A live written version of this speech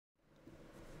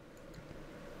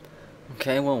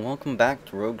Okay, well, welcome back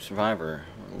to Rogue Survivor.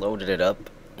 Loaded it up,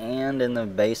 and in the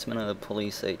basement of the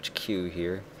police HQ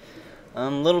here.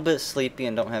 I'm a little bit sleepy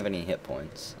and don't have any hit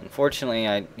points.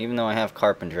 Unfortunately, even though I have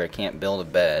carpentry, I can't build a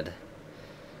bed.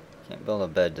 Can't build a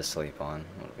bed to sleep on.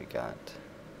 What do we got?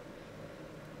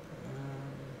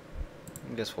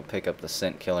 I guess we'll pick up the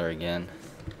scent killer again.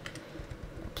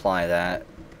 Apply that.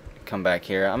 Come back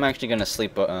here. I'm actually gonna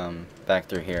sleep back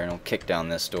through here, and I'll kick down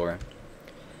this door.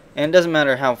 And it doesn't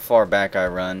matter how far back I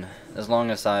run, as long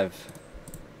as I've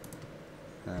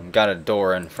got a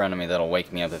door in front of me that'll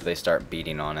wake me up if they start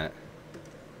beating on it.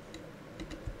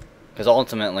 Because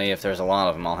ultimately, if there's a lot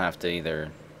of them, I'll have to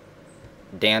either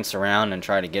dance around and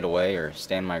try to get away, or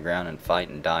stand my ground and fight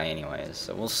and die anyways.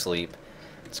 So we'll sleep.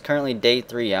 It's currently day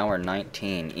 3, hour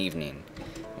 19, evening.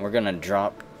 And we're going to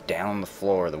drop down the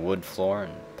floor, the wood floor,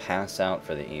 and pass out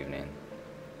for the evening.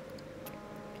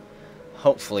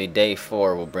 Hopefully day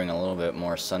 4 will bring a little bit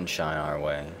more sunshine our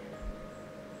way.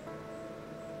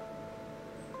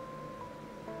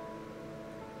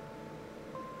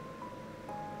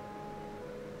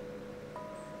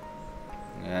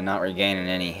 Yeah, not regaining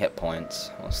any hit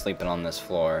points while sleeping on this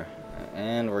floor.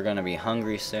 And we're gonna be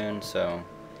hungry soon, so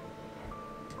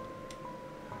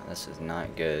this is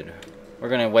not good. We're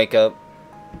gonna wake up,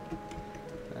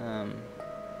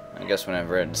 I guess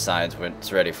whenever it decides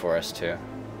it's ready for us to.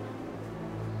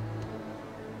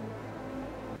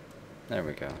 There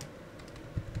we go.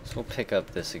 So we'll pick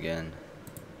up this again,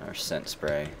 our scent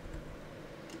spray.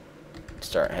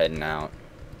 Start heading out.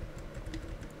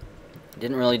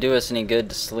 Didn't really do us any good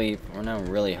to sleep. We're now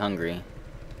really hungry.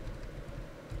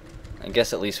 I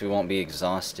guess at least we won't be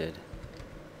exhausted.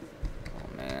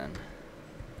 Oh man.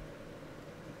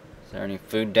 Is there any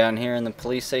food down here in the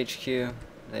police HQ? Do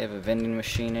they have a vending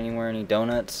machine anywhere? Any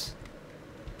donuts?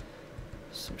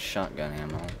 Some shotgun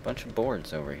ammo. A bunch of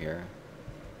boards over here.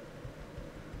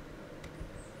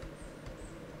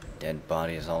 Dead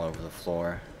bodies all over the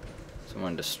floor.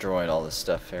 Someone destroyed all this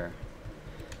stuff here.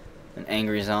 An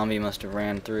angry zombie must have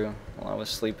ran through while I was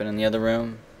sleeping in the other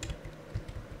room.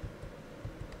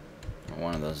 Or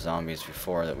one of those zombies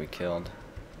before that we killed.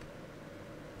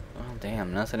 Oh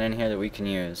damn, nothing in here that we can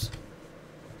use.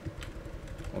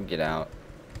 We'll get out.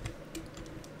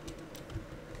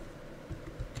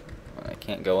 I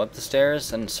can't go up the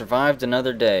stairs, and survived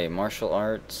another day. Martial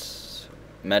arts,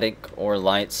 medic, or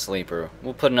light sleeper.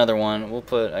 We'll put another one. We'll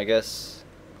put, I guess,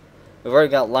 we've already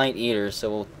got light eater,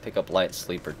 so we'll pick up light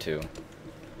sleeper too.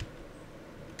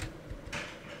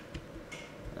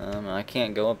 I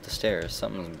can't go up the stairs.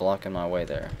 Something's blocking my way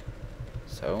there.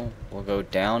 So we'll go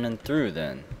down and through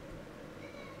then.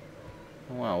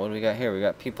 Oh, wow, what do we got here? We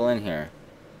got people in here.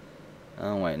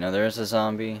 Oh wait, no, there's a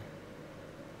zombie.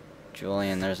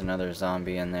 Julian, there's another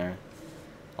zombie in there.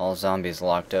 All zombies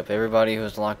locked up. Everybody who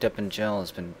was locked up in jail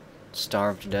has been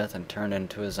starved to death and turned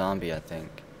into a zombie, I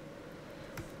think.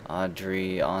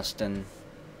 Audrey Austin,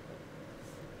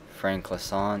 Frank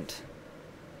Lassant,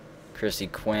 Chrissy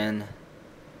Quinn,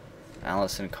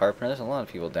 Allison Carpenter. There's a lot of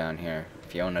people down here.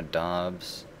 Fiona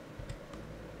Dobbs.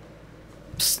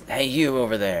 Psst, hey you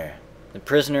over there. The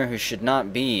prisoner who should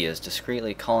not be is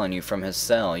discreetly calling you from his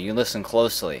cell. You listen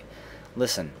closely.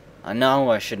 Listen, I know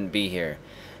I shouldn't be here.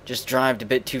 Just drived a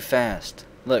bit too fast.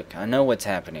 Look, I know what's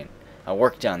happening. I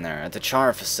work down there at the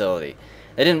char facility.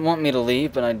 They didn't want me to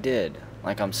leave, but I did.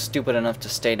 Like I'm stupid enough to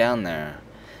stay down there.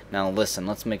 Now listen,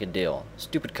 let's make a deal.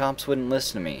 Stupid cops wouldn't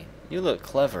listen to me. You look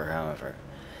clever, however.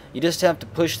 You just have to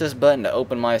push this button to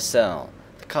open my cell.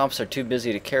 The cops are too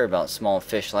busy to care about small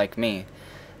fish like me.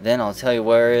 Then I'll tell you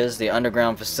where is the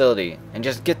underground facility, and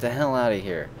just get the hell out of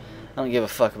here. I don't give a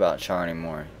fuck about Char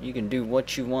anymore. You can do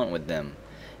what you want with them.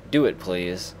 Do it,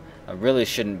 please. I really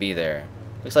shouldn't be there.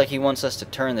 Looks like he wants us to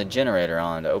turn the generator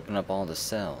on to open up all the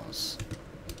cells.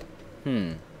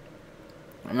 I'm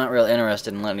not real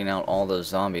interested in letting out all those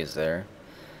zombies there.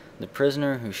 The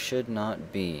prisoner who should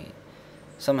not be.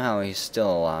 Somehow he's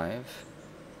still alive.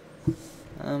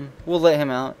 We'll let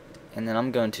him out, and then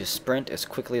I'm going to sprint as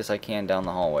quickly as I can down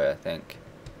the hallway, I think.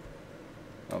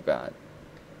 Oh god.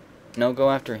 No, go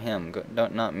after him.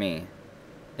 Not me.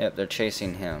 Yep, they're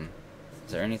chasing him.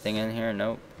 Is there anything in here?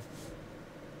 Nope.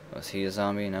 Was he a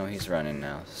zombie? No, he's running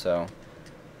now. So,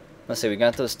 let's see, we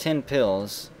got those 10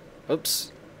 pills.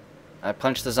 Oops. I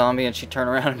punched the zombie and she turned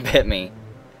around and bit me.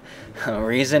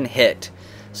 Reason hit.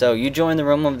 So, you join the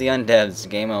room of the undeads.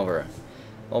 Game over.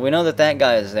 Well, we know that that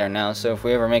guy is there now, so if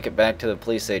we ever make it back to the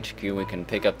police HQ, we can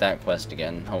pick up that quest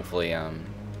again. Hopefully,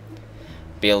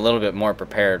 be a little bit more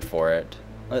prepared for it.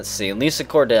 Let's see. Lisa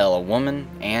Cordell, a woman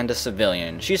and a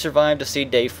civilian. She survived to see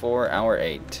day 4, hour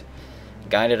 8.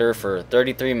 Guided her for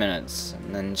 33 minutes,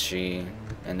 and then she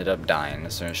ended up dying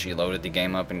as soon as she loaded the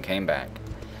game up and came back.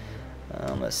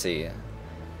 Let's see.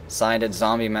 Sighted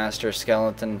zombie master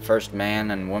skeleton, first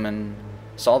man and woman.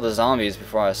 Saw the zombies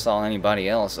before I saw anybody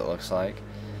else, it looks like.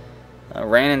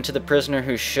 Ran into the prisoner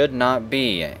who should not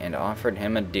be and offered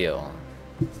him a deal.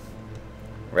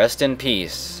 Rest in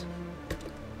peace.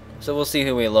 So we'll see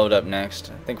who we load up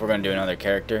next. I think we're going to do another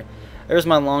character. There's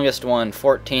my longest one,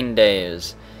 14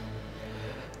 days.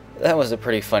 That was a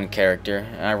pretty fun character.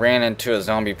 I ran into a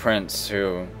zombie prince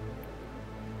who...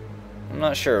 I'm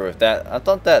not sure if that... I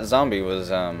thought that zombie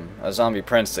was a zombie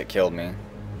prince that killed me.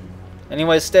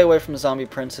 Anyways, stay away from zombie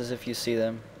princes if you see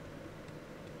them.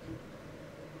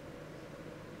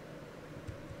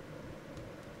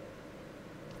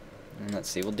 And let's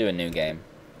see, we'll do a new game.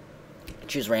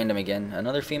 Choose random again.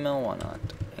 Another female, why not?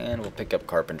 And we'll pick up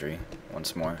carpentry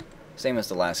once more. Same as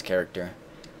the last character.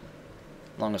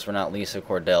 As long as we're not Lisa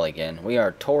Cordell again. We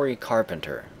are Tori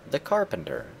Carpenter. The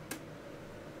Carpenter.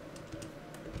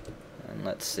 And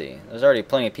let's see. There's already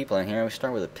plenty of people in here. We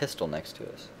start with a pistol next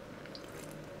to us.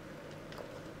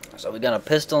 So we got a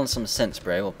pistol and some scent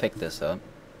spray. We'll pick this up.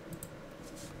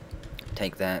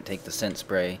 Take that, take the scent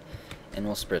spray, and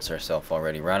we'll spritz ourselves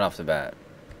already right off the bat.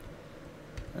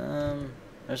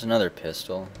 There's another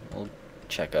pistol. We'll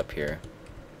check up here.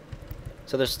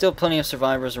 So there's still plenty of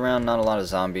survivors around, not a lot of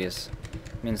zombies.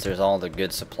 Means there's all the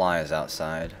good supplies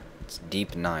outside. It's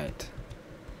deep night.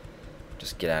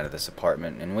 Just get out of this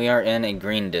apartment. And we are in a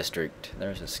green district.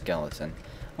 There's a skeleton.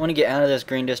 I want to get out of this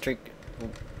green district.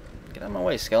 Get out of my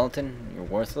way, skeleton. You're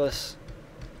worthless.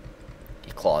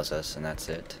 He claws us, and that's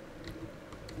it.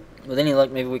 With any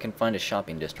luck, maybe we can find a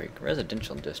shopping district.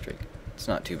 Residential district. It's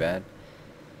not too bad.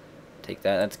 Take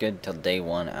that. That's good till day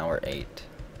 1, hour 8.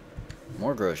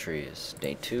 More groceries.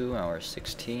 Day 2, hour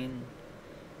 16.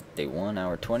 Day 1,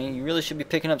 hour 20. You really should be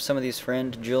picking up some of these,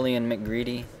 friend. Julian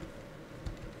McGreedy.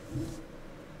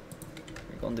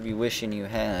 You're going to be wishing you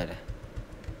had.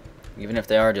 Even if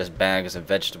they are just bags of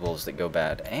vegetables that go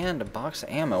bad. And a box of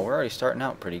ammo. We're already starting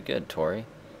out pretty good, Tori.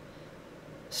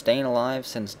 Staying alive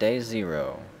since day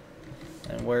 0.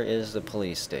 And where is the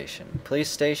police station? Police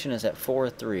station is at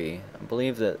 4-3. I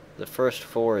believe that the first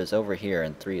 4 is over here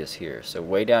and 3 is here. So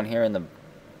way down here in the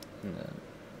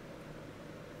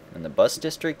bus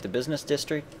district, the business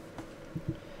district.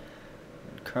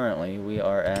 And currently we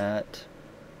are at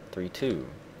 3-2.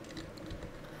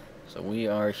 So we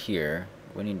are here.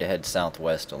 We need to head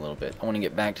southwest a little bit. I want to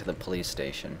get back to the police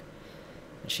station.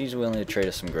 And she's willing to trade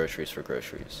us some groceries for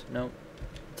groceries. Nope.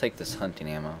 Take this hunting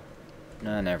ammo.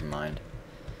 No, never mind.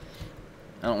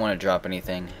 I don't want to drop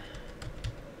anything.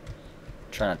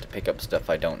 Try not to pick up stuff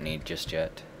I don't need just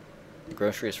yet.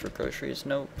 Groceries for groceries?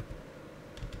 Nope.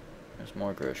 There's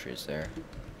more groceries there.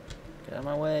 Get out of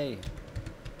my way.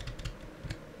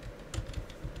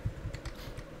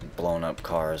 Blown up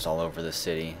cars all over the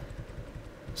city.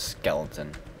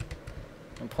 Skeleton.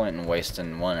 No point in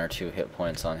wasting 1 or 2 hit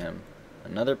points on him.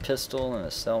 Another pistol and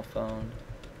a cell phone.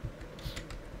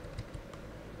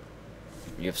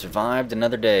 You have survived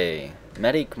another day.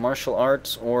 Medic, martial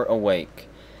arts, or awake.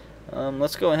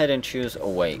 Let's go ahead and choose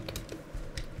awake.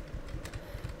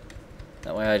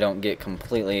 That way I don't get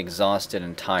completely exhausted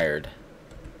and tired.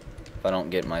 If I don't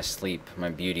get my sleep, my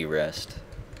beauty rest.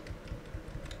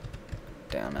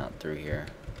 Down out through here.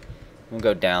 We'll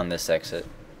go down this exit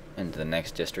into the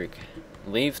next district.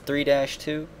 Leave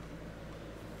 3-2?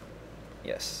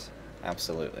 Yes,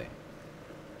 absolutely.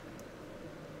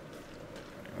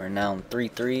 We're now in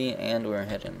 3-3 and we're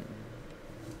heading.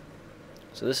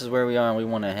 So this is where we are and we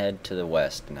want to head to the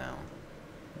west now.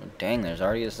 Oh, dang, there's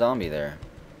already a zombie there.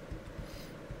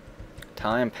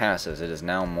 Time passes, it is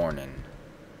now morning.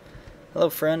 Hello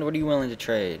friend, what are you willing to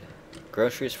trade?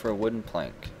 Groceries for a wooden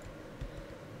plank.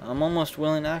 I'm almost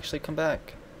willing to actually come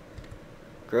back.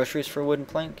 Groceries for a wooden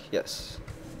plank? Yes.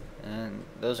 And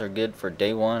those are good for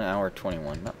day 1, hour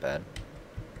 21. Not bad.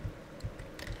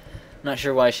 Not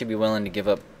sure why I should be willing to give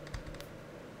up.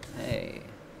 Hey.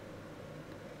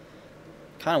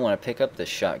 Kind of want to pick up this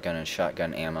shotgun and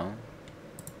shotgun ammo.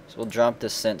 So we'll drop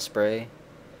this scent spray.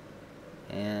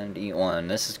 And eat 1.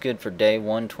 This is good for day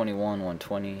 121,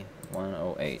 120,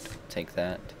 108. Take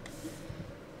that.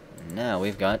 And now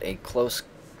we've got a close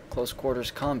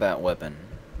quarters combat weapon.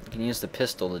 You can use the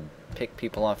pistol to pick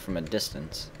people off from a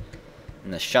distance.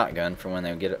 And the shotgun for when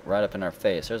they get right up in our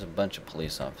face. There's a bunch of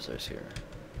police officers here.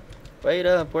 Wait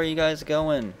up, where are you guys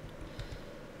going?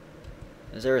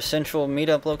 Is there a central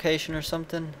meetup location or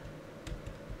something?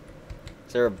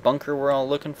 Is there a bunker we're all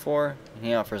looking for? And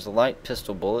he offers light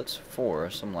pistol bullets for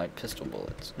some light pistol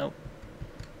bullets. Nope.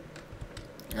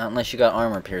 Not unless you got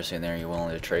armor piercing there you're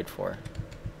willing to trade for.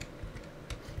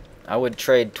 I would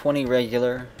trade 20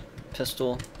 regular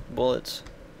pistol bullets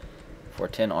for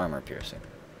 10 armor piercing.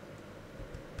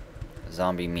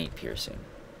 Zombie meat piercing.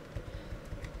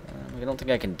 I don't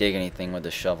think I can dig anything with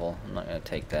the shovel. I'm not going to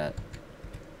take that.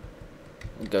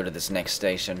 We'll go to this next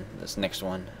station. This next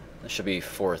one. This should be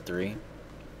 4-3.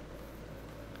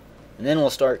 And then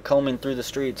we'll start combing through the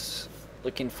streets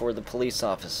looking for the police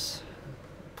office.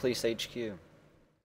 Police HQ.